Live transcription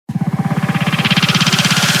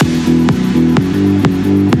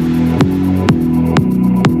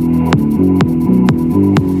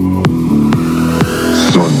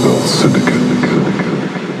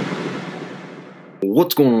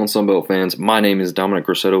What's going on, Sunbelt fans? My name is Dominic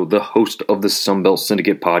Grosseto, the host of the Sunbelt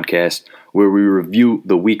Syndicate podcast, where we review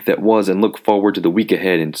the week that was and look forward to the week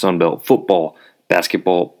ahead in Sunbelt football,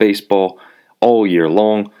 basketball, baseball, all year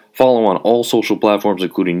long. Follow on all social platforms,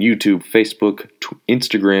 including YouTube, Facebook,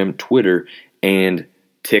 Instagram, Twitter, and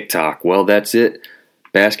TikTok. Well, that's it.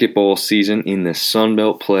 Basketball season in the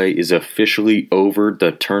Sunbelt play is officially over.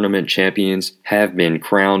 The tournament champions have been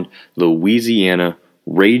crowned. Louisiana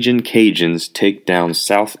Ragin' Cajuns take down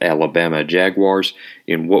South Alabama Jaguars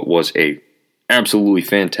in what was a absolutely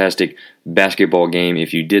fantastic basketball game.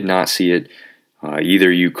 If you did not see it,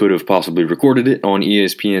 either you could have possibly recorded it on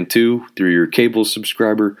ESPN2 through your cable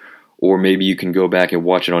subscriber, or maybe you can go back and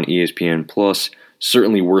watch it on ESPN Plus.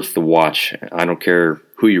 Certainly worth the watch. I don't care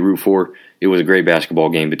who you root for. It was a great basketball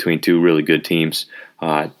game between two really good teams.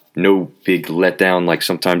 No big letdown like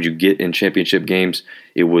sometimes you get in championship games.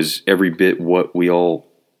 It was every bit what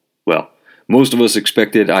most of us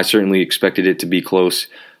expected. I certainly expected it to be close.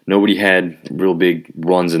 Nobody had real big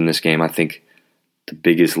runs in this game. I think the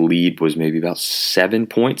biggest lead was maybe about 7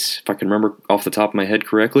 points, if I can remember off the top of my head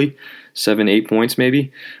correctly. 7-8 points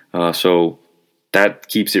maybe. So that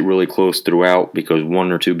keeps it really close throughout because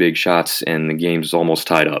one or two big shots and the game's almost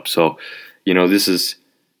tied up. So, this is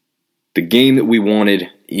the game that we wanted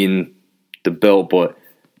in the belt. But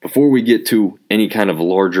before we get to any kind of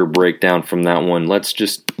larger breakdown from that one, let's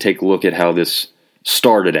just take a look at how this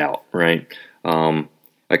started out, right? I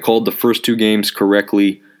called the first two games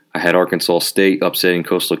correctly. I had Arkansas State upsetting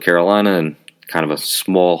Coastal Carolina, and kind of a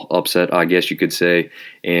small upset, I guess you could say.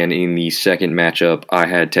 And in the second matchup, I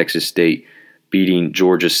had Texas State beating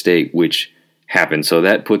Georgia State, which happened. So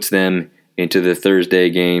that puts them into the Thursday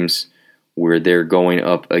games where they're going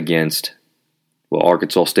up against,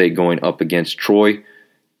 Arkansas State going up against Troy,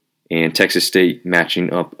 and Texas State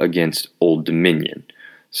matching up against Old Dominion.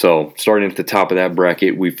 So starting at the top of that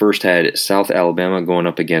bracket, we first had South Alabama going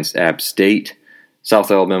up against App State. South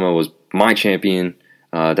Alabama was my champion.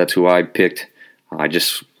 That's who I picked. I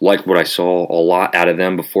just liked what I saw a lot out of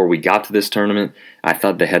them before we got to this tournament. I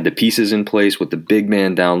thought they had the pieces in place with the big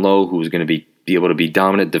man down low who was going to be able to be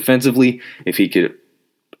dominant defensively. If he could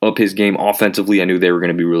up his game offensively, I knew they were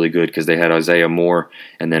going to be really good because they had Isaiah Moore,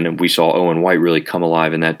 and then we saw Owen White really come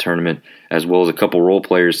alive in that tournament, as well as a couple role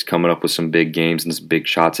players coming up with some big games and some big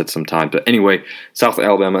shots at some time. But anyway, South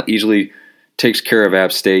Alabama easily takes care of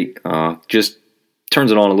App State, just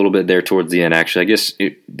turns it on a little bit there towards the end, actually. I guess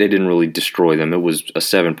they didn't really destroy them. It was a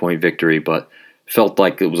 7-point victory, but felt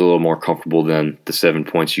like it was a little more comfortable than the 7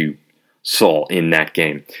 points you saw in that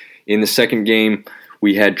game. In the second game,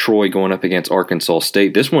 we had Troy going up against Arkansas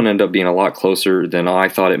State. This one ended up being a lot closer than I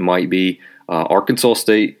thought it might be. Arkansas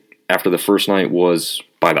State, after the first night, was,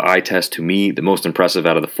 by the eye test to me, the most impressive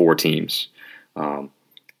out of the four teams.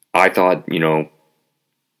 I thought,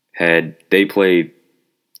 had they played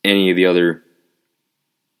any of the other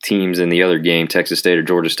teams in the other game, Texas State or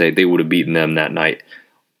Georgia State, they would have beaten them that night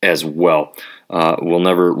as well. We'll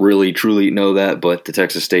never really truly know that, but the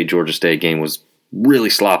Texas State-Georgia State game was really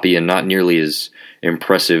sloppy and not nearly as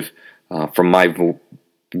impressive from my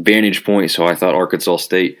vantage point. So I thought Arkansas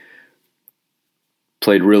State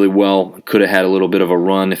played really well. Could have had a little bit of a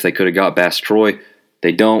run if they could have got past Troy.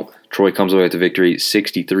 They don't. Troy comes away with the victory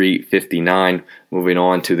 63-59. Moving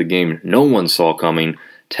on to the game no one saw coming.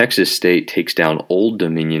 Texas State takes down Old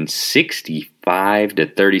Dominion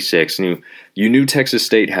 65-36. You knew Texas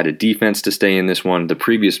State had a defense to stay in this one. The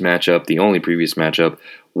previous matchup, the only previous matchup,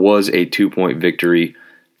 was a 2-point victory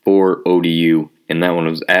for ODU, and that one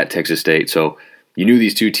was at Texas State. So you knew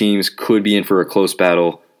these two teams could be in for a close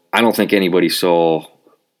battle. I don't think anybody saw,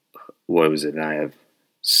 I have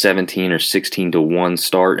 17 or 16-1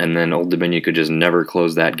 start, and then Old Dominion could just never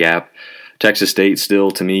close that gap. Texas State still,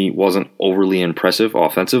 to me, wasn't overly impressive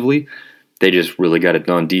offensively. They just really got it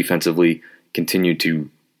done defensively, continued to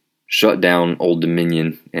shut down Old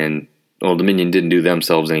Dominion, and Old Dominion didn't do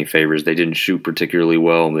themselves any favors. They didn't shoot particularly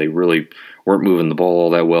well. They really weren't moving the ball all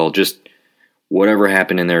that well. Just whatever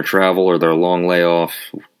happened in their travel or their long layoff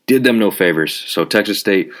did them no favors. So Texas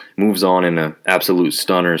State moves on in an absolute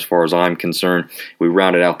stunner as far as I'm concerned. We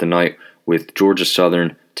rounded out the night with Georgia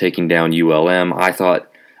Southern taking down ULM. I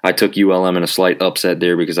took ULM in a slight upset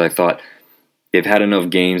there because I thought they've had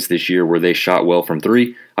enough games this year where they shot well from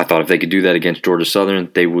three. I thought if they could do that against Georgia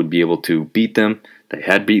Southern, they would be able to beat them. They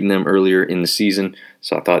had beaten them earlier in the season,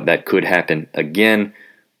 so I thought that could happen again.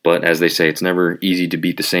 But as they say, it's never easy to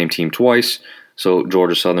beat the same team twice. So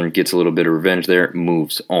Georgia Southern gets a little bit of revenge there,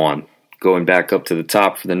 moves on. Going back up to the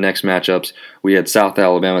top for the next matchups, we had South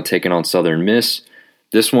Alabama taking on Southern Miss.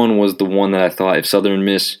 This one was the one that I thought if Southern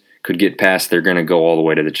Miss could get past, they're going to go all the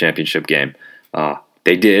way to the championship game.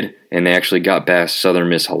 They did, and they actually got past Southern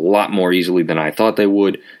Miss a lot more easily than I thought they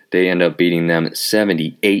would. They end up beating them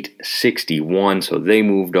 78-61, so they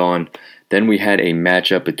moved on. Then we had a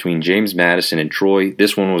matchup between James Madison and Troy.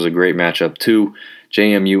 This one was a great matchup too.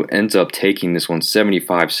 JMU ends up taking this one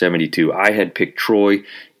 75-72. I had picked Troy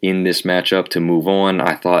in this matchup to move on.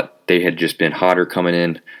 I thought they had just been hotter coming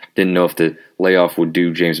in. Didn't know if the layoff would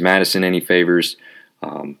do James Madison any favors.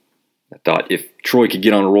 I thought if Troy could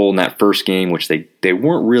get on a roll in that first game, which they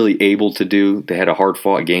weren't really able to do, they had a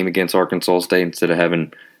hard-fought game against Arkansas State instead of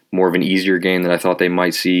having more of an easier game that I thought they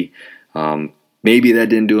might see. Maybe that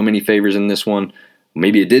didn't do them any favors in this one.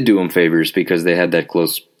 Maybe it did do them favors because they had that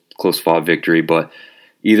close-fought victory. But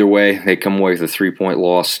either way, they come away with a 3-point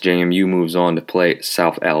loss. JMU moves on to play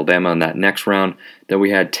South Alabama in that next round. Then we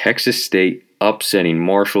had Texas State upsetting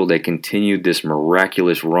Marshall. They continued this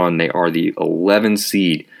miraculous run. They are the 11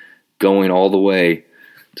 seed going all the way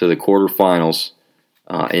to the quarterfinals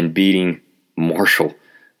and beating Marshall,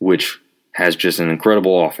 which has just an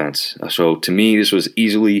incredible offense. So to me, this was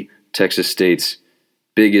easily Texas State's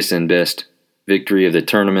biggest and best victory of the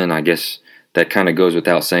tournament. I guess that kind of goes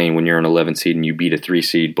without saying when you're an 11 seed and you beat a 3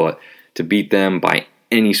 seed, but to beat them by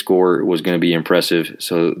any score was going to be impressive.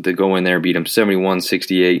 So to go in there, beat them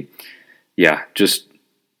 71-68, yeah, just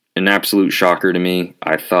an absolute shocker to me.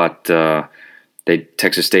 I thought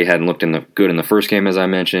Texas State hadn't looked good in the first game, as I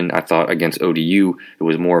mentioned. I thought against ODU, it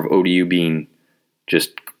was more of ODU being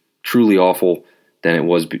just truly awful than it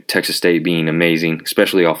was Texas State being amazing,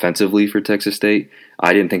 especially offensively for Texas State.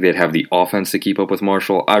 I didn't think they'd have the offense to keep up with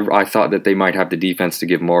Marshall. I thought that they might have the defense to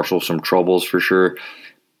give Marshall some troubles for sure.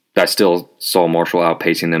 I still saw Marshall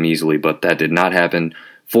outpacing them easily, but that did not happen.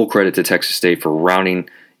 Full credit to Texas State for rounding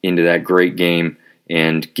into that great game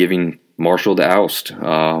and giving Marshall the oust.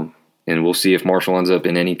 And we'll see if Marshall ends up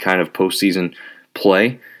in any kind of postseason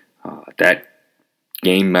play. That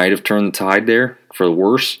game might have turned the tide there for the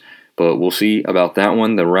worse, but we'll see about that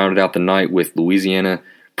one. They rounded out the night with Louisiana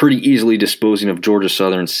pretty easily disposing of Georgia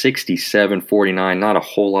Southern 67-49. Not a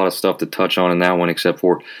whole lot of stuff to touch on in that one except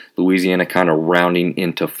for Louisiana kind of rounding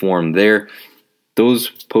into form there. Those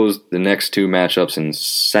posed the next two matchups in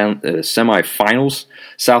semifinals.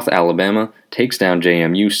 South Alabama takes down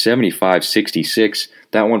JMU 75-66.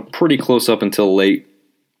 That one pretty close up until late,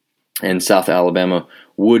 and South Alabama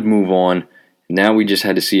would move on. Now we just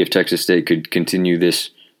had to see if Texas State could continue this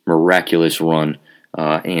miraculous run,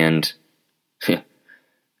 and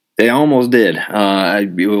they almost did. A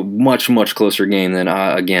much, much closer game than,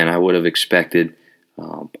 I would have expected.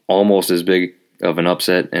 Almost as big of an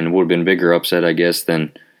upset, and would have been a bigger upset, I guess,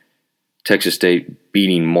 than Texas State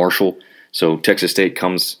beating Marshall. So Texas State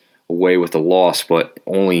comes away with a loss, but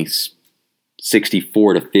only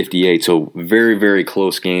 64-58. So very, very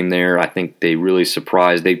close game there. I think they really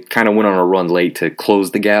surprised. They kind of went on a run late to close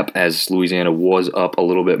the gap as Louisiana was up a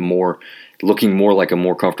little bit more, looking more like a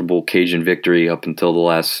more comfortable Cajun victory up until the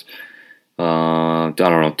last,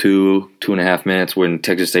 2.5 minutes when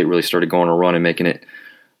Texas State really started going on a run and making it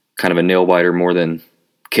kind of a nail-biter more than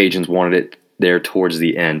Cajuns wanted it there towards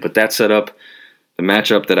the end. But that set up the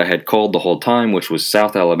matchup that I had called the whole time, which was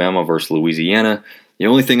South Alabama versus Louisiana. The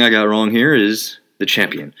only thing I got wrong here is the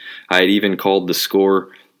champion. I had even called the score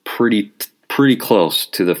pretty close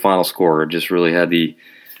to the final score. Just really had the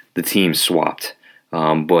team swapped.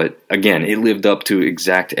 But again, it lived up to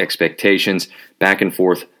exact expectations. Back and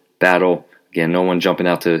forth battle. Again, no one jumping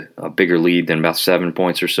out to a bigger lead than about 7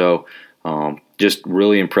 points or so. Just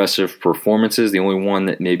really impressive performances. The only one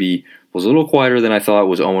that maybe was a little quieter than I thought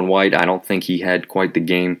was Owen White. I don't think he had quite the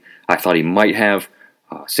game I thought he might have.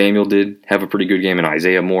 Samuel did have a pretty good game, and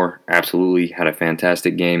Isaiah Moore absolutely had a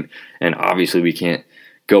fantastic game. And obviously we can't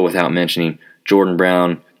go without mentioning Jordan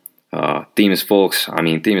Brown, Themis Folks. I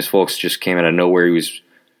mean, Themis Folks just came out of nowhere. He was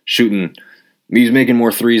making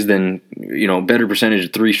more threes than, better percentage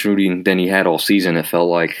of three shooting than he had all season, it felt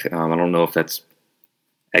like. I don't know if that's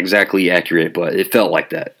exactly accurate, but it felt like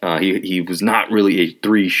that. He was not really a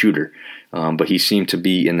three shooter, but he seemed to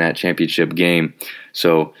be in that championship game.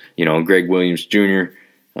 So, Greg Williams Jr.,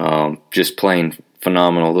 just playing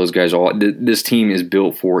phenomenal. Those guys this team is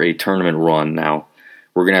built for a tournament run. Now,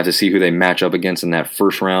 we're going to have to see who they match up against in that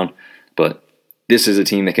first round, but this is a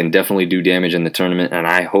team that can definitely do damage in the tournament, and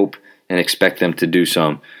I hope and expect them to do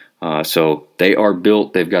some. So they are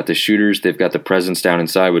built. They've got the shooters. They've got the presence down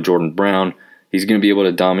inside with Jordan Brown. He's going to be able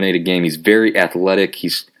to dominate a game. He's very athletic.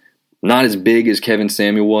 He's not as big as Kevin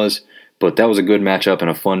Samuel was, but that was a good matchup and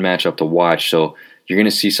a fun matchup to watch. So you're going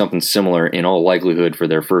to see something similar in all likelihood for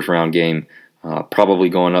their first round game, probably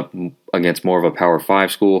going up against more of a Power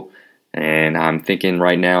 5 school. And I'm thinking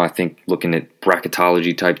right now, looking at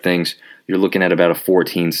bracketology type things, you're looking at about a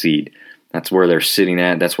 14 seed. That's where they're sitting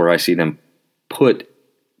at. That's where I see them put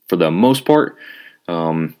for the most part,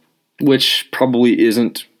 which probably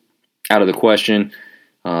isn't out of the question.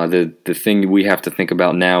 The thing we have to think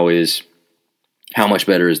about now is how much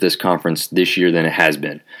better is this conference this year than it has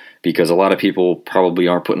been? Because a lot of people probably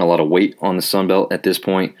aren't putting a lot of weight on the Sun Belt at this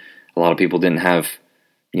point. A lot of people didn't have,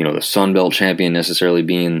 the Sun Belt champion necessarily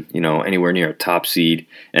being, anywhere near a top seed.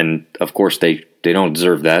 And of course they don't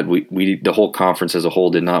deserve that. We the whole conference as a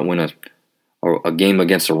whole did not win a game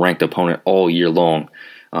against a ranked opponent all year long.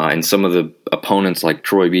 And some of the opponents like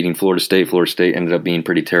Troy beating Florida State ended up being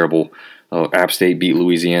pretty terrible. App State beat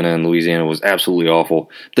Louisiana, and Louisiana was absolutely awful.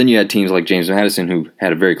 Then you had teams like James Madison who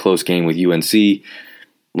had a very close game with UNC.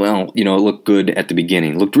 Well, it looked good at the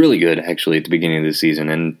beginning. Looked really good, actually, at the beginning of the season,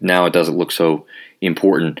 and now it doesn't look so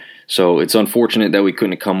important. So it's unfortunate that we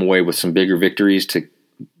couldn't come away with some bigger victories to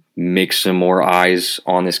make some more eyes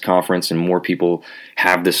on this conference and more people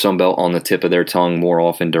have the Sun Belt on the tip of their tongue more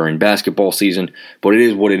often during basketball season. But it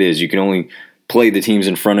is what it is. You can only play the teams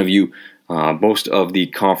in front of you. Most of the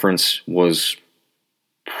conference was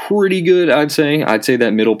pretty good, I'd say. I'd say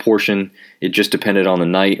that middle portion, it just depended on the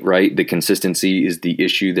night, right? The consistency is the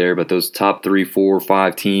issue there. But those top 3, 4,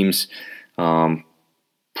 5 teams,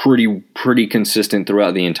 pretty consistent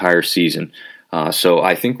throughout the entire season. So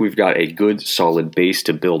I think we've got a good, solid base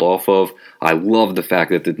to build off of. I love the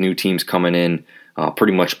fact that the new teams coming in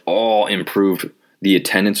pretty much all improved the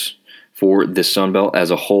attendance for the Sun Belt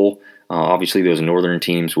as a whole. Obviously, those northern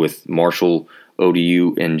teams with Marshall,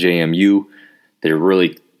 ODU, and JMU, they're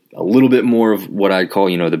really a little bit more of what I'd call,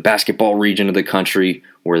 the basketball region of the country,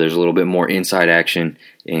 where there's a little bit more inside action,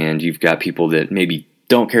 and you've got people that maybe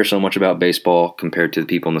don't care so much about baseball compared to the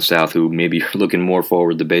people in the South who maybe are looking more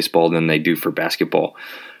forward to baseball than they do for basketball.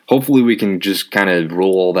 Hopefully we can just kind of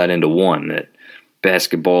roll all that into one, that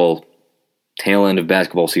basketball, tail end of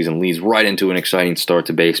basketball season leads right into an exciting start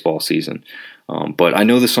to baseball season. But I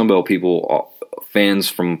know the Sun Belt people, fans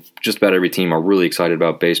from just about every team, are really excited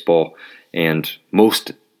about baseball, and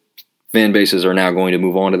most fan bases are now going to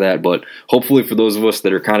move on to that. But hopefully for those of us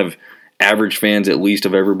that are kind of average fans, at least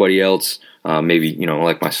of everybody else, maybe,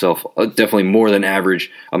 like myself, definitely more than average,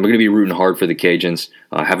 I'm going to be rooting hard for the Cajuns.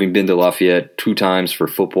 Having been to Lafayette 2 times for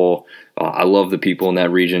football, I love the people in that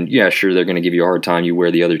region. Yeah, sure, they're going to give you a hard time. You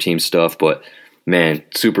wear the other team's stuff, but man,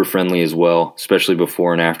 super friendly as well, especially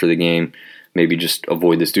before and after the game. Maybe just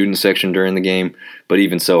avoid the student section during the game. But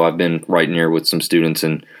even so, I've been right near with some students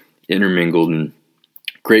and intermingled, and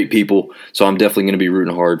great people. So I'm definitely going to be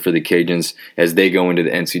rooting hard for the Cajuns as they go into the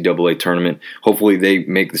NCAA tournament. Hopefully they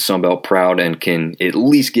make the Sun Belt proud and can at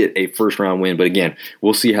least get a first-round win. But again,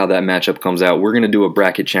 we'll see how that matchup comes out. We're going to do a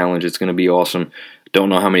bracket challenge. It's going to be awesome. Don't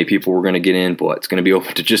know how many people we're going to get in, but it's going to be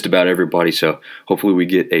open to just about everybody. So hopefully we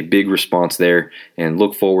get a big response there, and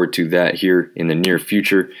look forward to that here in the near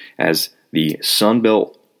future as the Sun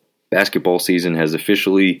Belt basketball season has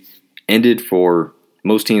officially ended for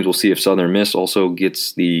most teams. We'll see if Southern Miss also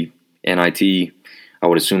gets the NIT. I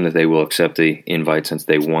would assume that they will accept the invite since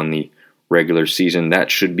they won the regular season. That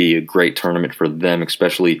should be a great tournament for them,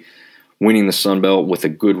 especially winning the Sun Belt with a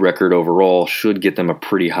good record overall should get them a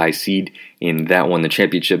pretty high seed in that one. The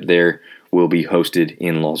championship there will be hosted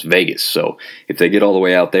in Las Vegas. So if they get all the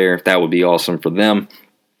way out there, that would be awesome for them.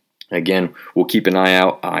 Again, we'll keep an eye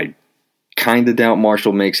out. I kind of doubt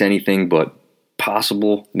Marshall makes anything, but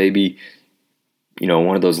possible. Maybe,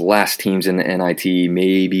 one of those last teams in the NIT,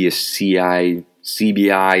 maybe a CBI,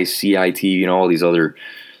 CIT, all these other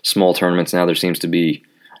small tournaments. Now there seems to be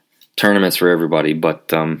tournaments for everybody,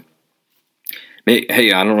 but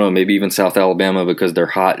hey, I don't know, maybe even South Alabama, because they're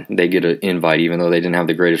hot, they get an invite, even though they didn't have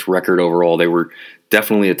the greatest record overall. They were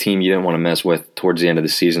definitely a team you didn't want to mess with towards the end of the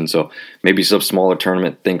season. So maybe some smaller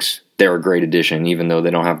tournament thinks they're a great addition, even though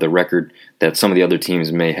they don't have the record that some of the other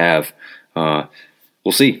teams may have.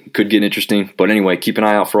 We'll see. Could get interesting. But anyway, keep an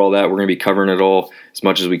eye out for all that. We're going to be covering it all as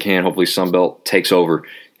much as we can. Hopefully Sunbelt takes over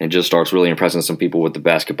and just starts really impressing some people with the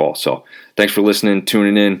basketball. So thanks for listening,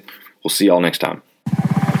 tuning in. We'll see y'all next time.